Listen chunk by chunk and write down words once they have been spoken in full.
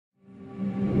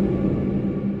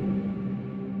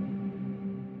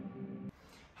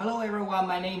Hello everyone,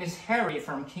 my name is Harry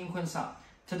from Kinkun-san.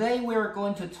 Today we are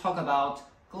going to talk about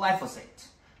glyphosate.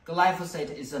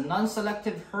 Glyphosate is a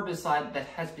non-selective herbicide that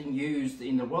has been used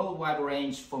in the worldwide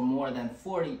range for more than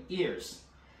 40 years.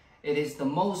 It is the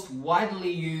most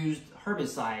widely used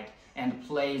herbicide and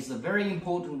plays a very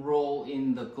important role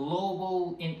in the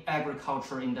global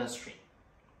agriculture industry.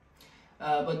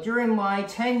 But during my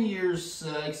 10 years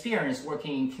experience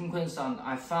working in Kinkun-san,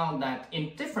 I found that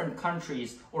in different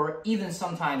countries, or even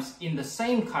sometimes in the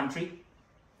same country,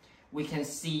 we can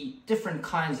see different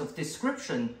kinds of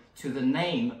description to the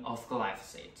name of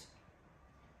glyphosate.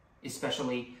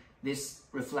 Especially, this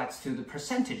reflects to the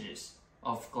percentages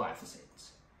of glyphosate.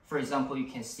 For example,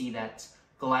 you can see that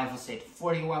glyphosate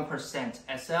 41%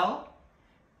 SL,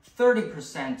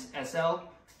 30% SL,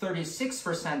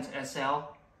 36% SL,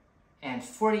 and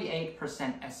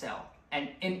 48% SL. And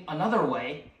in another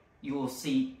way, you will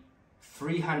see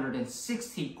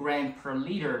 360 gram per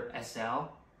liter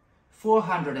SL,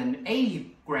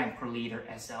 480 gram per liter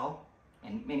SL,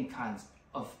 and many kinds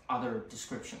of other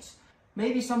descriptions.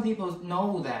 Maybe some people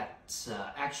know that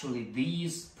actually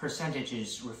these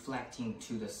percentages reflecting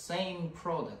to the same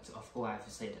product of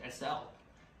glyphosate SL,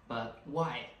 but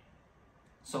why?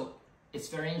 So it's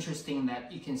very interesting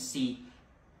that you can see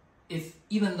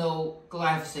even though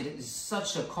glyphosate is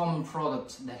such a common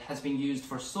product that has been used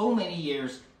for so many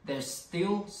years, there's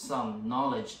still some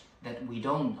knowledge that we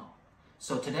don't know.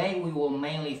 So today we will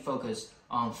mainly focus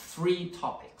on 3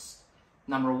 topics.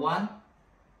 Number 1,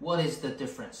 what is the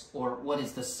difference or what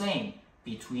is the same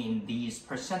between these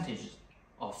percentages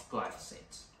of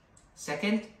glyphosate?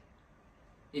 Second,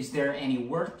 is there any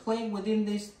wordplay within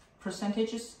these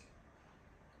percentages?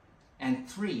 And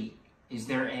 3, is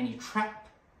there any trap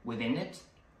within it?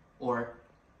 Or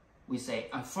we say,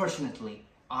 unfortunately,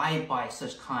 I buy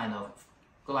such kind of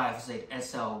glyphosate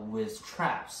SL with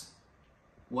traps.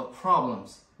 What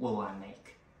problems will I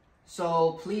make?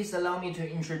 So please allow me to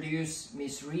introduce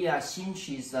Ms. Ria Xin.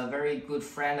 She's a very good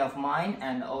friend of mine,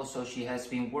 and also she has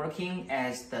been working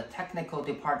as the technical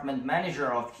department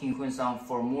manager of Kinkun-san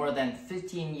for more than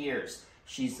 15 years.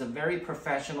 She's a very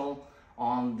professional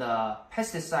on the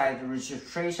pesticide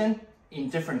registration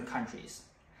in different countries.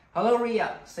 Hello,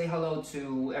 Ria. Say hello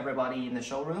to everybody in the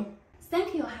showroom.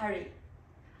 Thank you, Harry.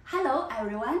 Hello,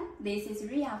 everyone. This is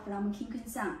Ria from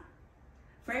Kinkun-san.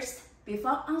 First,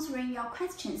 before answering your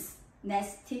questions,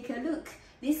 let's take a look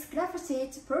at this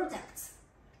glyphosate products.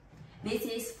 This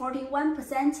is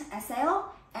 41%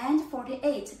 SL and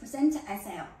 48%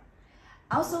 SL.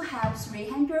 Also have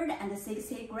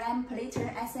 360 gram per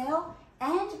liter SL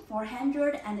and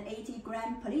 480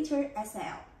 gram per liter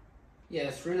SL.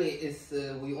 Yes, really, if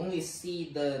we only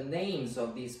see the names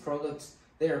of these products,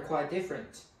 they are quite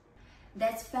different.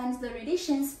 Let's find the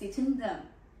relations between them.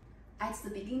 At the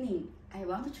beginning, I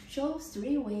want to show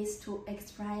 3 ways to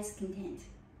express content.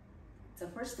 The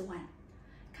first one,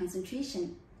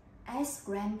 concentration as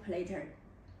gram per liter.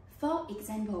 For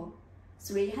example,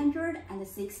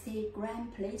 360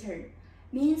 gram per liter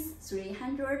means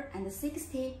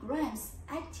 360 grams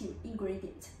active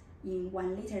ingredient in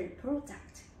 1 liter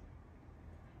product.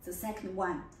 The second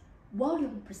one,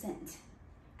 volume percent,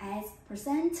 as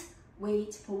percent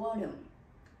weight per volume.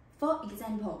 For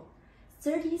example,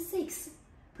 36%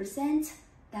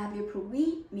 W per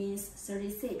V means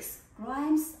 36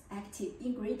 grams active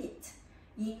ingredient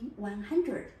in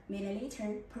 100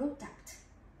 milliliter product.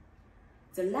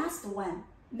 The last one,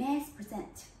 mass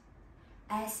percent,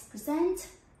 as percent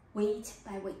weight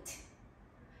by weight.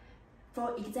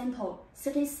 For example,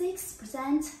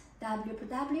 36% W per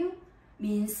W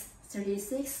means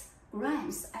 36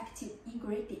 grams active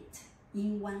ingredient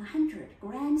in 100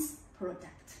 grams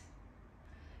product.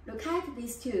 Look at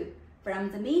these two.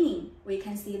 From the meaning, we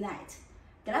can see that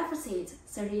glyphosate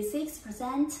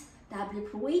 36% W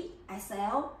per V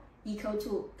SL equal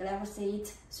to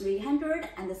glyphosate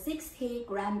 360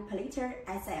 gram per liter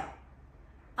SL.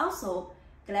 Also,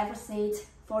 glyphosate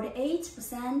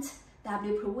 48%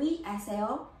 W per V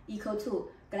SL equal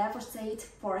to glyphosate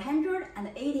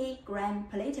 480 gram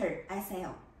per liter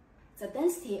SL. The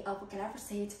density of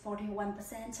glyphosate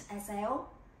 41% SL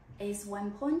is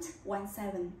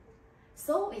 1.17.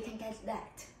 So we can get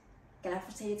that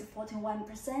glyphosate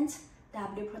 41%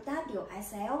 W per W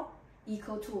SL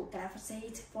equal to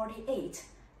glyphosate 48%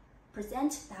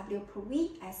 W per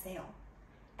V SL,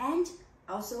 and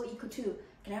also equal to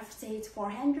glyphosate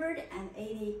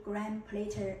 480 gram per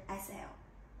liter SL.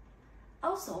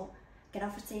 Also,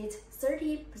 glyphosate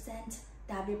 30%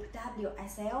 W per W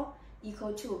SL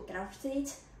equal to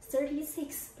glyphosate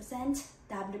 36%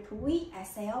 W per V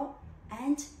SL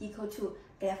and equal to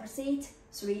glyphosate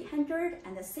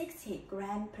 360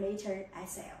 gram per liter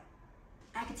SL.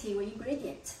 Active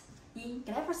ingredient in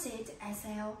glyphosate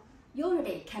SL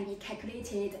usually can be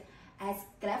calculated as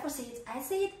glyphosate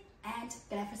acid and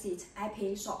glyphosate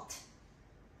IPA salt.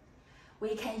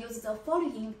 We can use the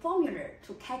following formula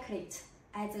to calculate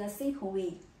as a simple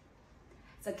way.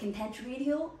 The content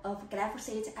ratio of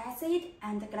glyphosate acid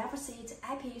and glyphosate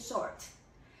IPA salt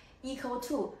equal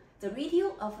to the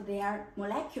ratio of their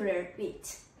molecular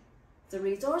weight. The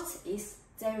result is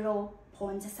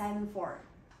 0.74.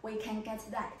 We can get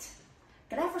that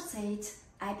glyphosate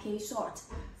IPA salt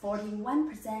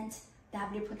 41%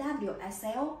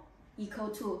 WPW equal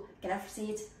to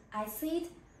glyphosate acid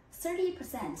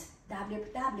 30%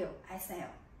 WPW.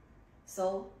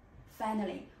 So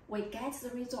finally, we get the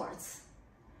results.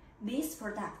 These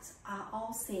products are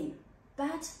all same,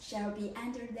 but shall be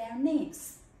under their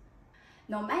names.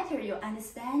 No matter you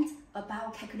understand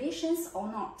about calculations or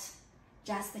not,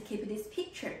 just keep this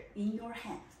picture in your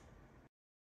hand.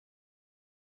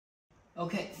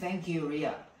 Okay, thank you,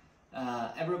 Ria.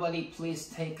 Everybody, please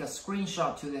take a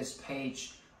screenshot to this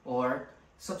page or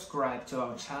subscribe to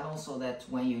our channel so that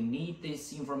when you need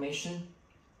this information,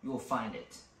 you'll find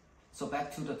it. So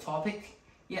back to the topic.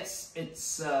 Yes,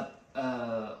 it's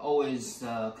always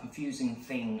a confusing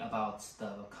thing about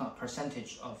the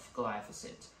percentage of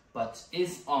glyphosate. But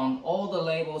if on all the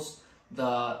labels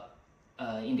the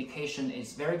indication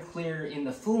is very clear in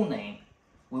the full name,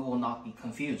 we will not be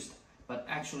confused. But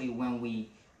actually when we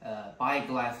buy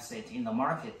glyphosate in the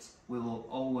market, we will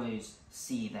always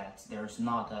see that there's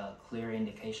not a clear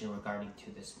indication regarding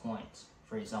to this point.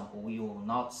 For example, we will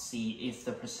not see if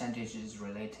the percentage is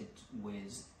related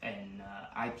with an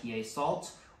IPA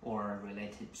salt or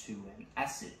related to an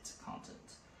acid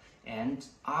content. And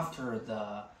after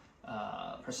the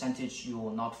percentage, you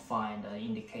will not find an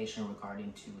indication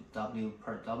regarding to W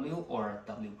per W or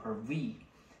W per V.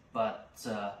 But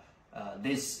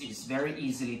this is very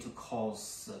easily to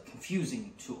cause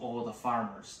confusing to all the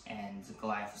farmers and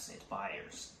glyphosate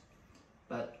buyers.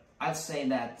 But I'd say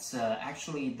that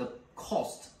actually the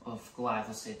cost of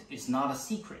glyphosate is not a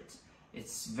secret.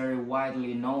 It's very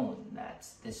widely known that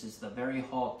this is the very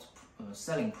hot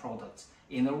selling product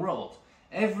in the world.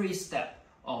 Every step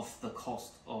of the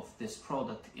cost of this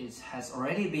product has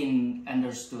already been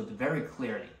understood very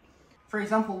clearly. For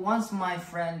example, once my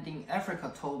friend in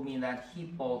Africa told me that he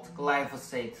bought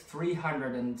glyphosate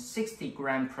 360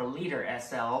 gram per liter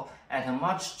SL at a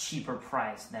much cheaper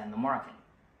price than the market.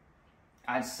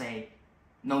 I'd say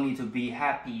no need to be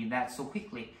happy that so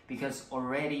quickly, because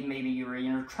already maybe you're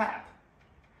in a trap.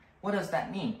 What does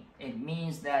that mean? It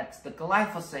means that the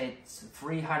glyphosate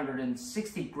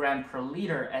 360 gram per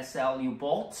liter SL you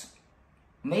bought,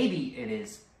 maybe it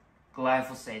is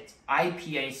glyphosate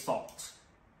IPA salt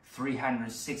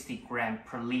 360 gram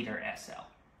per liter SL.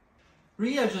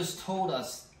 Ria just told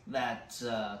us that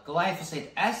glyphosate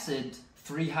acid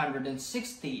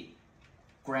 360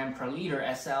 gram per liter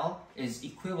SL is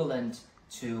equivalent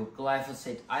to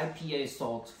glyphosate IPA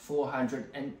salt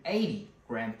 480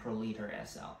 gram per liter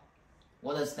SL.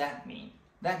 What does that mean?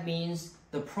 That means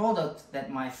the product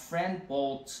that my friend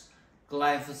bought,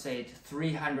 glyphosate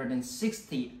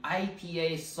 360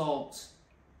 IPA salt,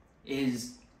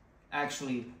 is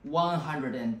actually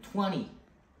 120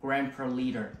 gram per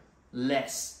liter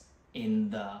less in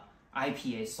the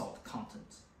IPA salt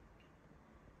content.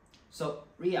 So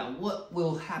Ria, what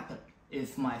will happen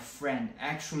if my friend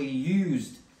actually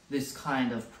used this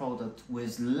kind of product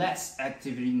with less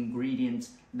active ingredients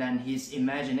than his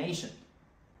imagination?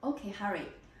 Okay, Harry,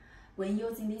 when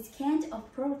using this kind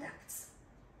of products,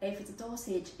 if the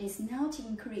dosage is not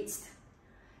increased,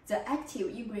 the active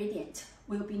ingredient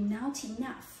will be not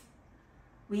enough,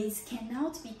 which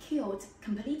cannot be killed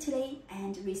completely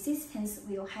and resistance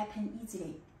will happen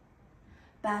easily.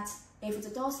 But if the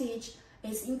dosage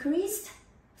is increased,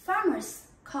 farmers'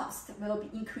 cost will be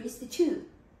increased too,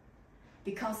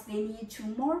 because they need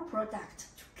more product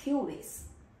to kill this.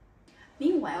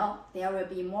 Meanwhile, there will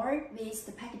be more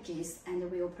waste packages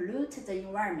and will pollute the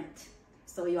environment.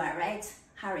 So you are right,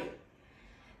 Harry.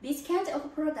 This kind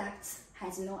of product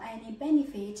has no any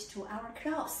benefit to our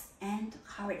crops and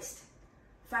harvest.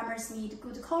 Farmers need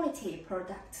good quality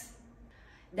products.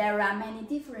 There are many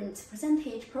different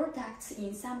percentage products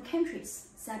in some countries,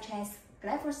 such as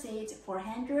glyphosate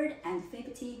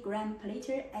 450 gram per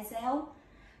liter SL,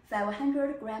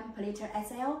 500 gram per liter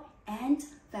SL, and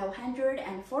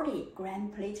 540 gram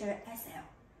per liter SL.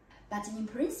 But in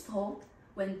principle,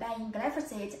 when buying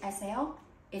glyphosate SL,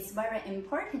 it's very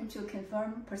important to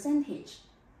confirm percentage.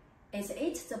 Is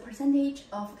it the percentage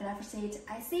of glyphosate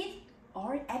acid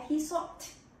or episode.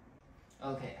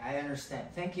 Okay, I understand.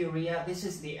 Thank you, Ria. This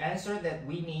is the answer that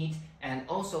we need and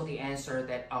also the answer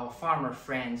that our farmer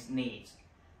friends need.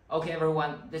 Okay,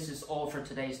 everyone, this is all for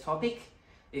today's topic.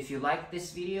 If you like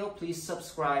this video, please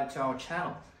subscribe to our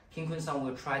channel. King Kun-san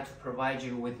will try to provide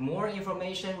you with more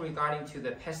information regarding to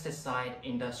the pesticide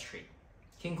industry.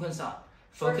 King Kun-san,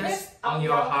 focus on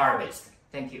your harvest.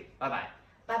 Thank you. Bye-bye.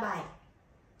 Bye-bye.